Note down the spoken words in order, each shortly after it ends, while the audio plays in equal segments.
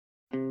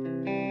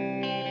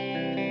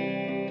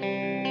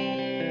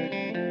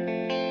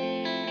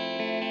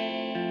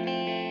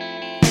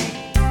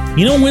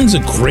You know when's a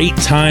great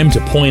time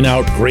to point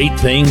out great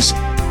things?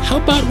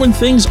 How about when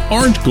things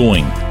aren't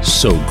going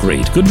so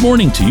great? Good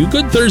morning to you.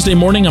 Good Thursday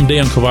morning. I'm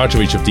Dejan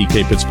Kovacevic of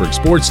DK Pittsburgh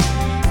Sports.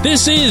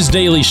 This is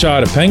Daily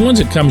Shot of Penguins.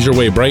 It comes your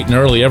way bright and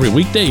early every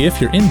weekday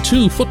if you're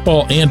into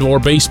football and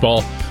or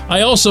baseball. I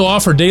also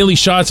offer daily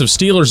shots of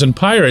Steelers and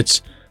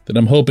Pirates that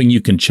I'm hoping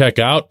you can check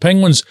out.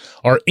 Penguins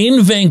are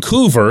in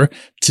Vancouver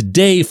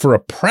today for a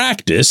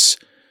practice.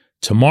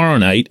 Tomorrow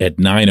night at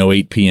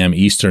 9:08 p.m.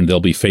 Eastern, they'll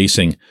be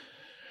facing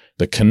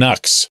the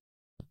Canucks.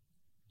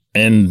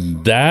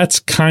 And that's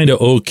kind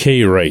of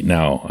okay right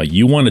now.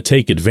 You want to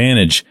take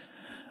advantage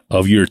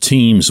of your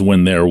teams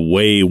when they're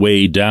way,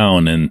 way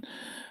down, and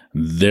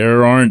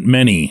there aren't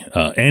many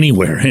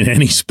anywhere in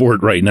any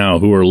sport right now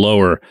who are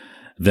lower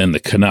than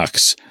the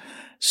Canucks.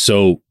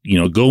 So,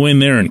 go in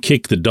there and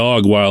kick the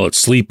dog while it's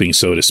sleeping,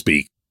 so to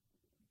speak.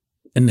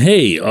 And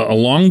hey,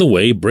 along the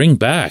way, bring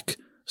back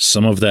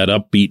some of that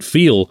upbeat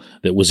feel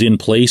that was in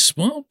place,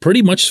 well,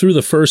 pretty much through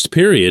the first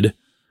period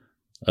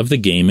of the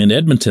game in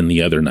Edmonton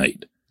the other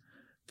night.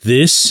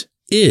 This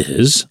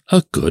is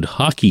a good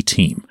hockey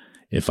team.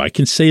 If I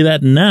can say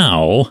that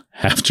now,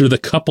 after the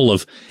couple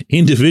of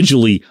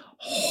individually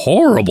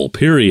horrible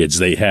periods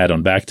they had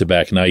on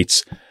back-to-back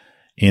nights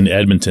in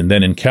Edmonton,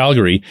 then in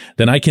Calgary,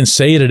 then I can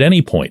say it at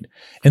any point.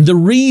 And the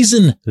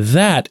reason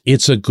that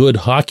it's a good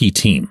hockey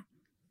team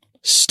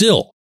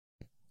still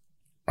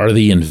are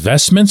the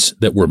investments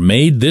that were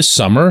made this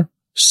summer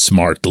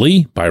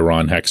smartly by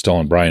Ron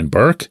Hextall and Brian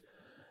Burke,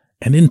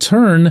 and in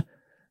turn,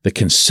 the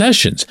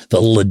concessions, the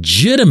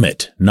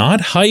legitimate, not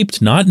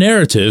hyped, not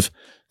narrative,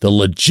 the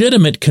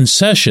legitimate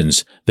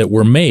concessions that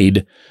were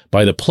made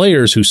by the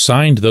players who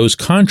signed those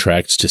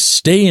contracts to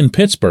stay in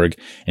Pittsburgh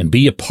and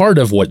be a part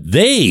of what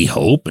they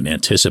hope and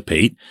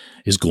anticipate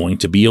is going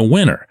to be a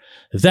winner.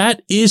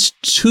 That is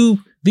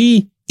to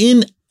the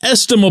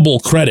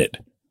inestimable credit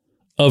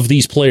of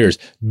these players,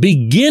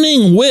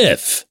 beginning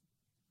with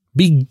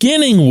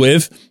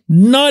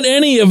not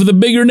any of the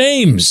bigger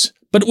names,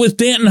 but with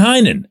Danton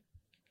Heinen.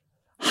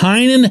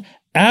 Heinen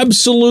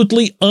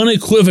absolutely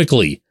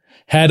unequivocally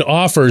had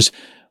offers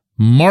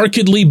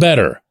markedly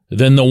better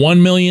than the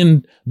 $1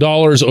 million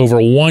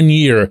over 1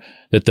 year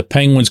that the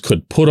Penguins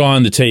could put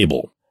on the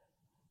table.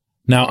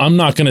 Now, I'm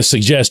not going to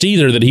suggest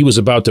either that he was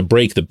about to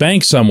break the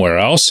bank somewhere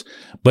else,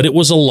 but it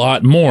was a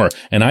lot more.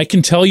 And I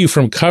can tell you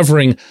from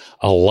covering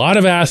a lot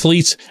of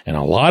athletes and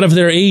a lot of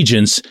their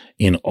agents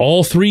in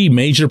all three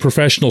major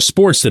professional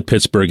sports that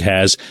Pittsburgh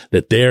has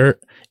that there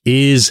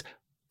is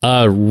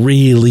a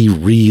really,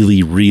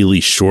 really, really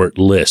short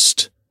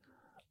list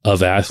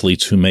of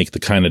athletes who make the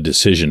kind of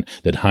decision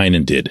that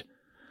Heinen did.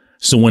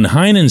 So when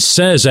Heinen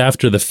says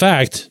after the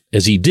fact,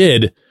 as he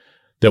did,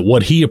 that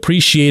what he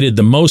appreciated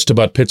the most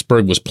about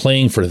Pittsburgh was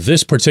playing for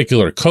this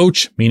particular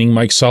coach, meaning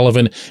Mike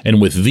Sullivan,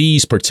 and with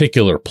these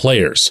particular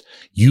players,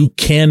 you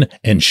can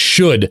and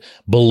should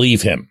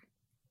believe him.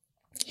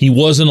 He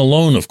wasn't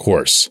alone, of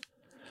course.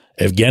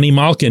 Evgeny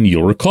Malkin,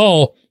 you'll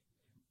recall,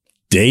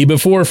 day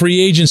before free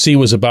agency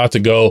was about to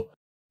go,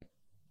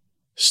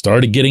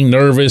 started getting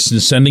nervous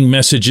and sending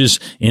messages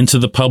into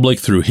the public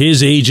through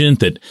his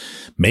agent that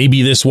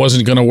maybe this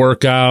wasn't going to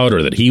work out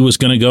or that he was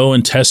going to go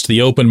and test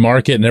the open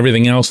market and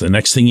everything else. The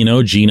next thing you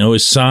know, Gino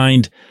is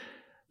signed.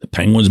 The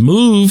Penguins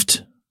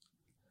moved.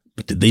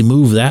 But did they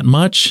move that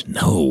much?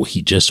 No,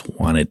 he just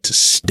wanted to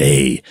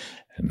stay.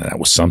 And that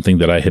was something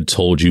that I had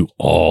told you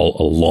all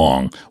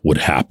along would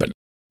happen.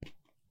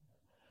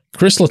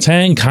 Chris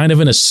Letang kind of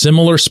in a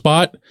similar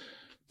spot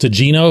to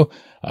Gino.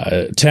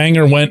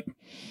 Tanger went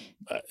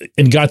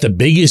and got the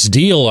biggest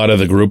deal out of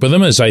the group of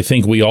them, as I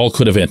think we all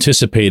could have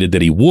anticipated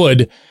that he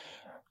would.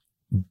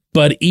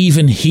 But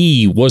even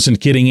he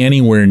wasn't getting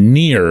anywhere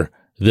near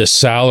the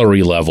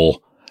salary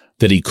level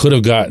that he could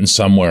have gotten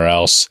somewhere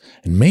else,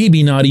 and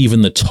maybe not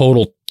even the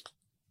total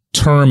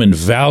term and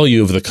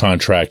value of the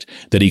contract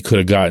that he could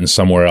have gotten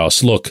somewhere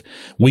else. Look,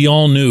 we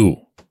all knew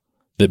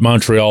that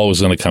Montreal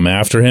was going to come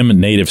after him, a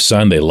native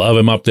son. They love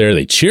him up there.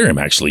 They cheer him,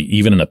 actually,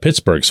 even in a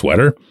Pittsburgh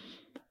sweater.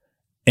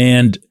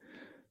 And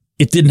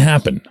it didn't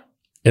happen.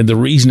 And the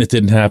reason it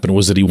didn't happen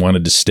was that he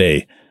wanted to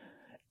stay.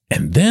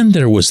 And then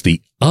there was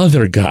the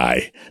other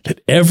guy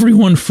that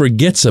everyone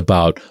forgets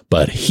about,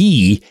 but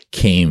he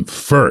came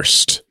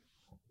first.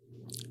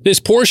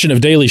 This portion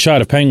of Daily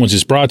Shot of Penguins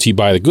is brought to you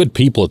by the good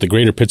people at the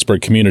Greater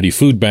Pittsburgh Community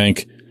Food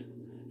Bank,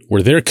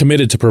 where they're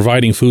committed to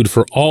providing food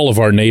for all of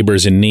our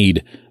neighbors in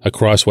need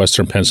across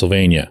Western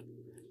Pennsylvania.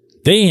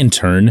 They, in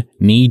turn,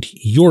 need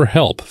your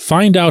help.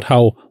 Find out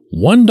how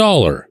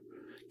 $1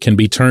 can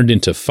be turned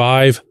into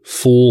 5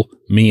 full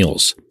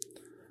meals.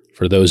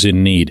 For those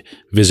in need,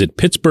 visit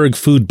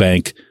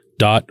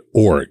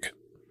pittsburghfoodbank.org.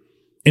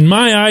 In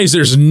my eyes,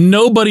 there's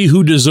nobody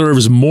who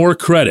deserves more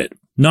credit,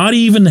 not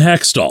even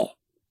Hextall,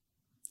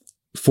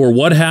 for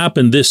what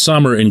happened this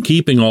summer in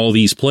keeping all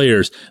these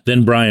players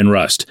than Brian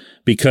Rust.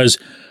 Because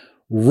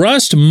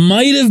Rust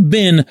might have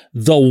been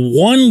the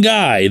one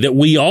guy that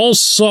we all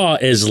saw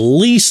as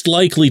least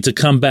likely to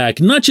come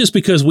back, not just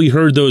because we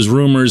heard those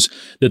rumors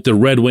that the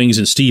Red Wings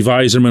and Steve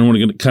Yzerman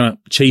were kind of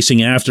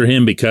chasing after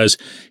him because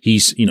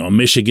he's, a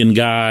Michigan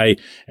guy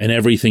and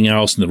everything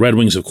else. And the Red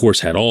Wings, of course,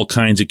 had all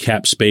kinds of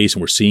cap space,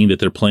 and we're seeing that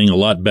they're playing a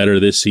lot better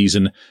this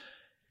season.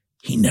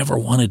 He never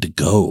wanted to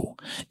go.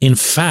 In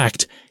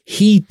fact,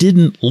 he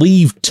didn't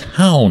leave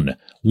town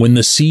when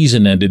the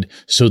season ended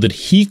so that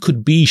he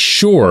could be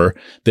sure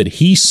that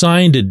he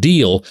signed a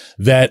deal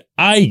that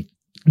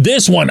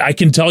this one, I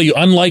can tell you,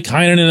 unlike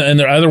Heinen and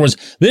the other ones,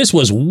 this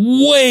was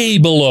way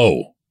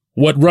below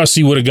what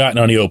Rusty would have gotten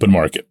on the open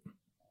market.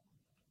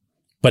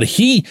 But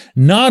he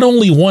not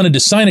only wanted to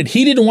sign it,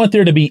 he didn't want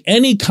there to be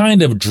any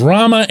kind of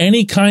drama,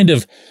 any kind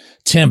of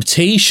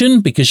temptation,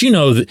 because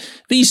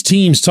these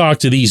teams talk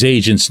to these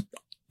agents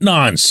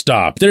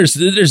nonstop.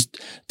 There's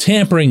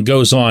tampering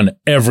goes on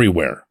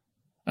everywhere.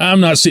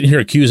 I'm not sitting here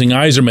accusing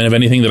Yzerman of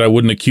anything that I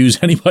wouldn't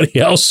accuse anybody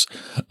else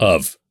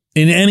of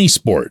in any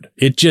sport.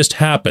 It just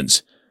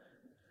happens.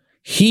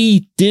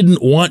 He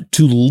didn't want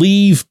to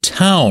leave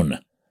town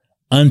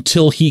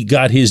until he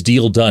got his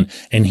deal done,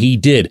 and he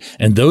did.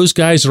 And those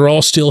guys are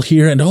all still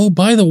here. And oh,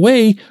 by the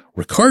way,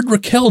 Rickard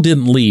Rakell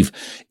didn't leave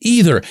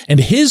either. And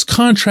his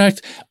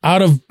contract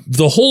out of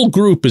the whole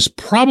group is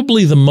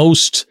probably the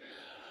most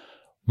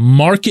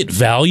market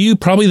value,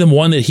 probably the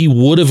one that he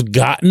would have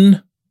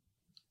gotten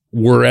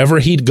wherever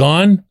he'd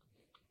gone.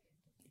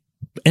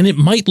 And it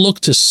might look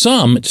to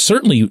some, it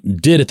certainly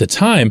did at the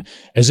time,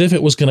 as if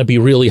it was going to be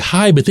really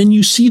high. But then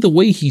you see the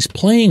way he's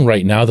playing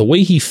right now, the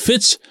way he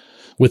fits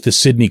with the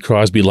Sidney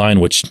Crosby line,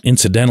 which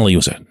incidentally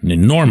was an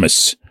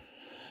enormous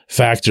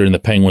factor in the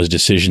Penguins'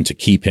 decision to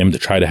keep him, to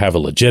try to have a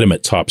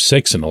legitimate top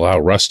six and allow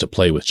Russ to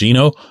play with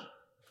Gino.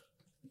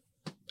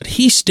 But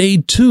he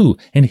stayed too,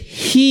 and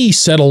he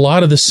said a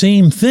lot of the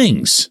same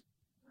things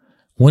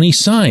when he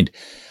signed.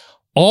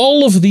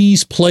 All of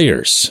these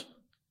players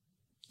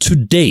to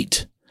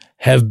date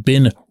have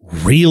been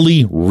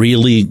really,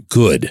 really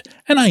good.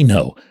 And I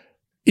know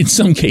in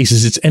some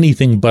cases it's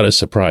anything but a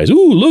surprise.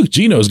 Ooh, look,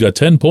 Gino's got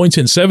 10 points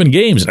in 7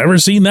 games. Never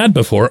seen that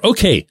before.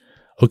 Okay.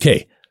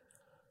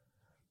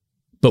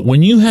 But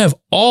when you have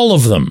all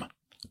of them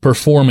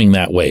performing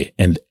that way,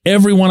 and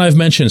everyone I've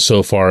mentioned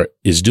so far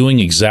is doing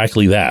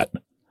exactly that,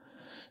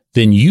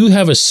 then you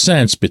have a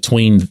sense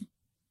between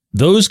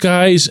those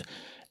guys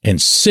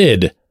and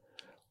Sid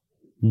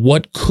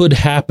what could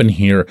happen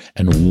here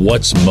and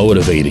what's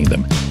motivating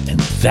them. And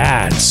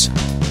that's,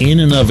 in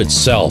and of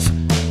itself,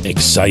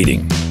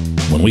 exciting.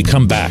 When we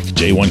come back,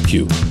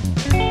 J1Q.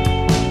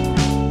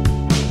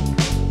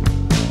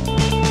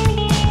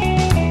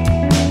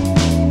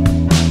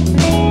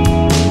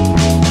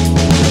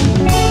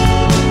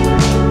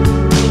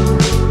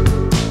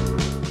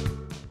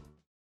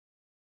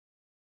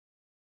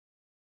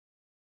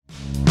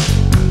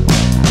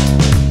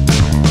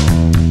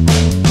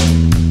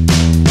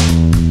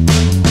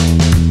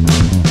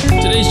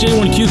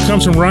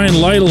 Comes from Ryan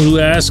Lytle, who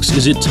asks,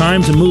 is it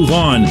time to move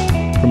on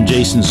from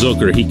Jason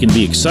Zucker? He can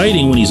be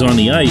exciting when he's on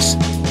the ice,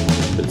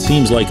 but it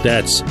seems like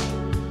that's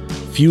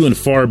few and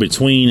far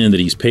between, and that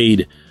he's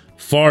paid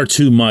far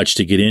too much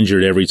to get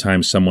injured every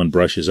time someone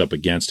brushes up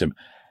against him.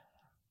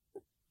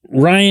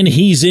 Ryan,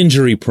 he's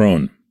injury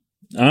prone.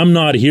 I'm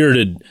not here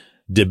to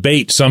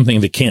debate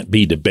something that can't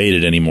be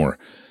debated anymore.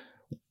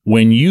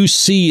 When you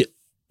see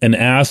an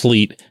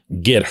athlete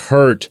get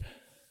hurt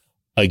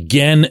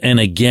again and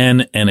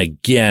again and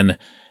again,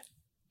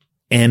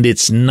 and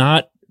it's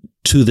not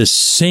to the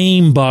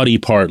same body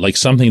part, like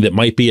something that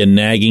might be a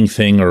nagging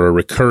thing or a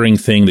recurring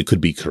thing that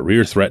could be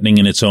career-threatening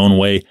in its own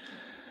way.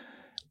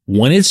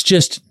 When it's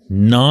just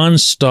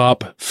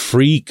nonstop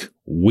freak,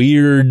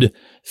 weird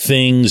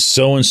things,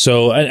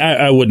 so-and-so,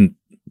 I wouldn't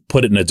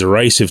put it in a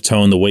derisive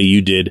tone the way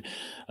you did,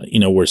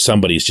 where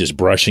somebody's just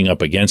brushing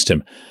up against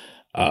him.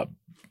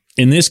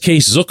 In this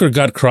case, Zucker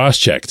got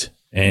cross-checked,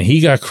 and he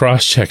got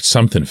cross-checked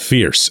something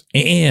fierce,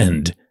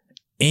 and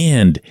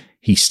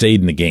he stayed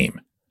in the game,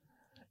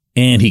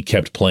 and he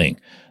kept playing.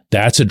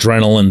 That's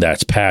adrenaline.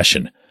 That's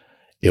passion.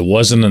 It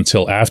wasn't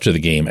until after the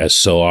game, as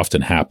so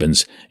often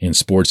happens in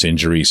sports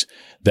injuries,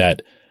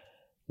 that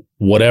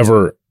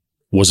whatever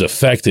was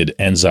affected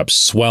ends up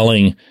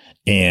swelling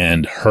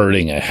and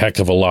hurting a heck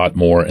of a lot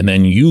more. And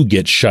then you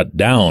get shut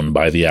down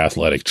by the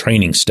athletic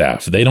training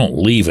staff. They don't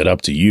leave it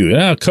up to you.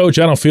 Coach,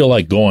 I don't feel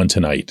like going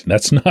tonight.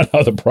 That's not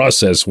how the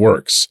process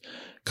works.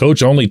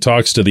 Coach only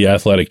talks to the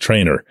athletic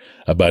trainer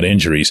about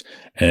injuries,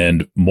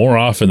 and more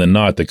often than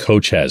not, the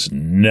coach has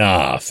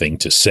nothing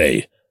to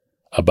say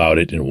about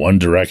it in one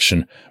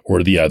direction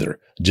or the other.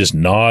 Just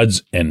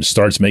nods and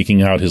starts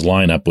making out his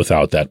lineup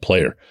without that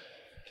player.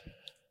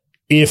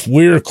 If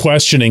we're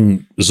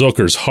questioning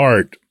Zucker's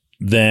heart,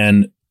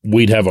 then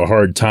we'd have a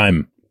hard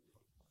time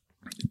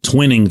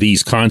twinning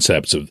these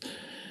concepts of,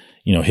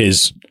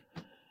 his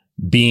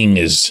being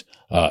as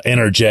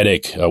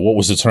energetic, what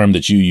was the term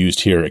that you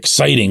used here?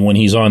 Exciting when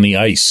he's on the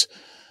ice,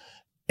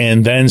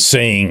 and then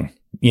saying,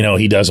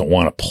 he doesn't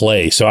want to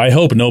play. So I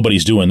hope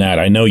nobody's doing that.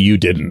 I know you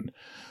didn't,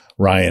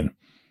 Ryan.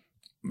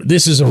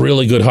 this is a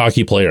really good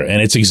hockey player,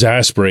 and it's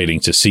exasperating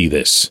to see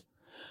this.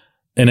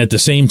 And at the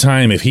same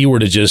time, if he were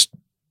to just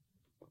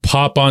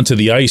pop onto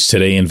the ice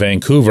today in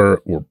Vancouver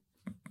or,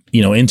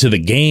 into the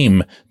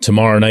game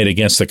tomorrow night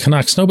against the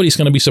Canucks, nobody's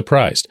going to be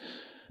surprised.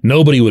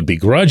 Nobody would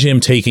begrudge him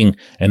taking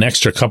an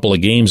extra couple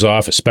of games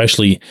off,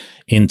 especially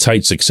in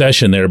tight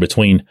succession there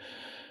between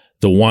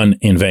the one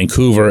in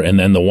Vancouver and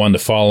then the one the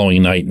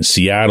following night in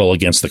Seattle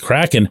against the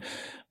Kraken.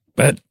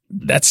 But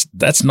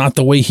that's not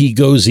the way he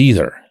goes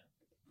either.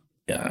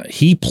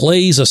 He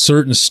plays a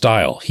certain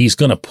style. He's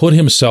going to put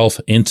himself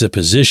into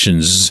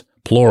positions,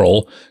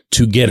 plural,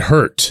 to get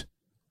hurt.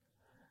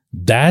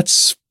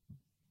 That's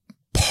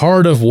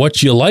part of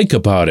what you like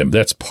about him.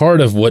 That's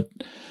part of what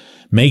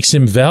makes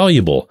him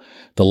valuable.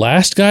 The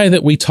last guy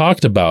that we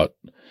talked about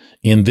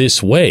in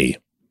this way,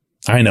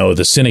 I know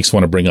the cynics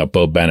want to bring up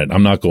Bo Bennett.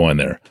 I'm not going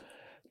there.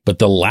 But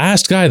the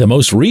last guy, the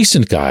most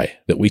recent guy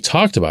that we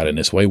talked about in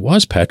this way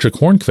was Patrick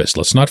Hornqvist.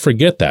 Let's not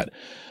forget that.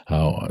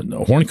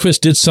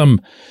 Hornqvist did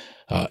some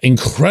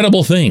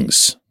incredible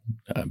things.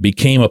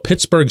 Became a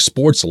Pittsburgh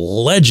sports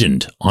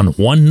legend on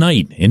one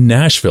night in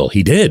Nashville.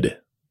 He did.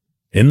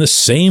 In the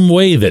same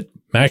way that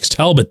Max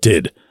Talbot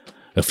did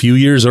a few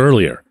years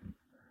earlier.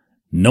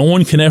 No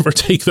one can ever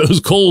take those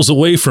goals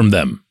away from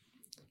them.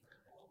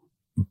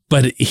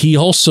 But he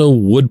also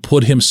would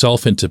put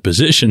himself into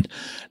position,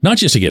 not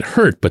just to get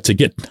hurt, but to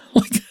get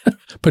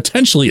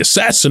potentially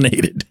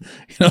assassinated.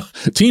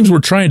 Teams were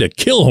trying to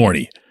kill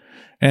Horny.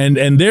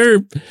 And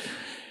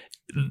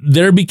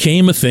there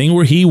became a thing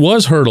where he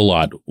was hurt a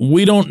lot.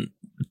 We don't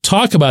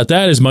talk about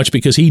that as much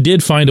because he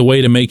did find a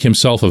way to make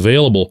himself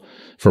available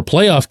for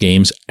playoff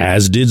games,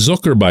 as did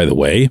Zucker, by the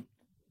way.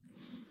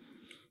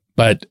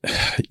 But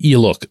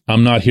look,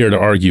 I'm not here to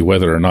argue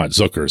whether or not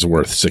Zucker is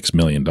worth $6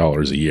 million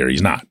a year.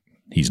 He's not.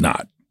 He's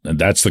not. And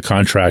that's the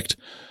contract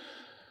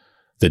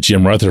that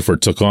Jim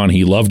Rutherford took on.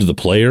 He loved the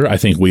player. I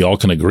think we all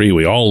can agree.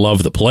 We all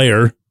love the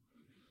player.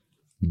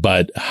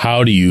 But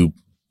how do you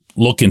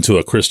look into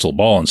a crystal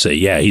ball and say,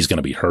 yeah, he's going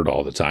to be hurt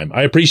all the time?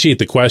 I appreciate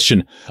the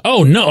question.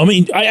 Oh, no. I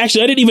mean, I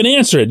didn't even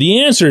answer it.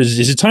 The answer is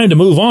it time to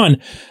move on?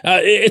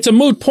 It's a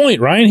moot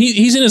point, Ryan.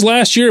 He's in his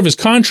last year of his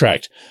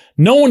contract.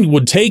 No one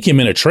would take him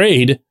in a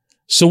trade.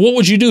 So what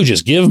would you do?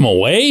 Just give him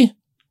away?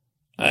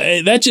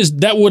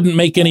 That wouldn't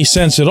make any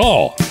sense at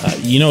all.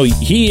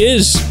 He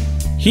is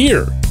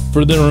here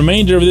for the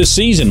remainder of this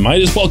season.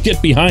 Might as well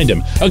get behind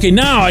him. Okay,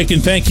 now I can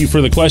thank you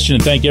for the question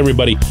and thank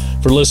everybody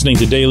for listening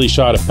to Daily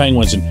Shot of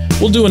Penguins. And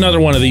we'll do another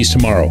one of these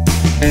tomorrow.